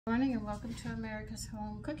Good morning and welcome to America's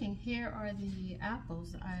Home Cooking. Here are the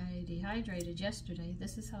apples I dehydrated yesterday.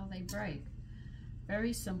 This is how they break.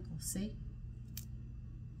 Very simple, see?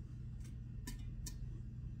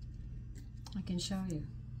 I can show you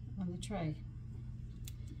on the tray.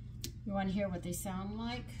 You want to hear what they sound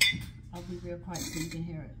like? I'll be real quiet so you can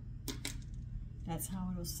hear it. That's how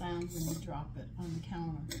it'll sound when you drop it on the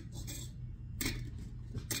counter.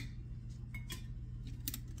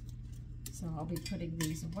 So I'll be putting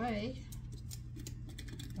these away.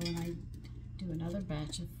 And when I do another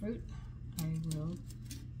batch of fruit, I will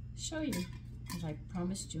show you. As I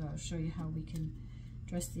promised you, I'll show you how we can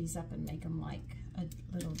dress these up and make them like a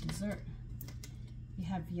little dessert. You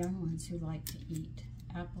have young ones who like to eat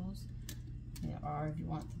apples. Or if you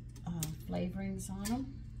want flavorings on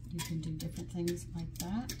them, you can do different things like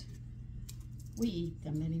that. We eat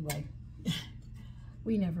them anyway.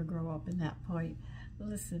 We never grow up in that point.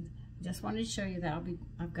 Listen. Just wanted to show you that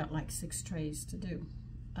I've got like 6 trays to do.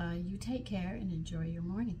 You take care and enjoy your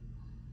morning.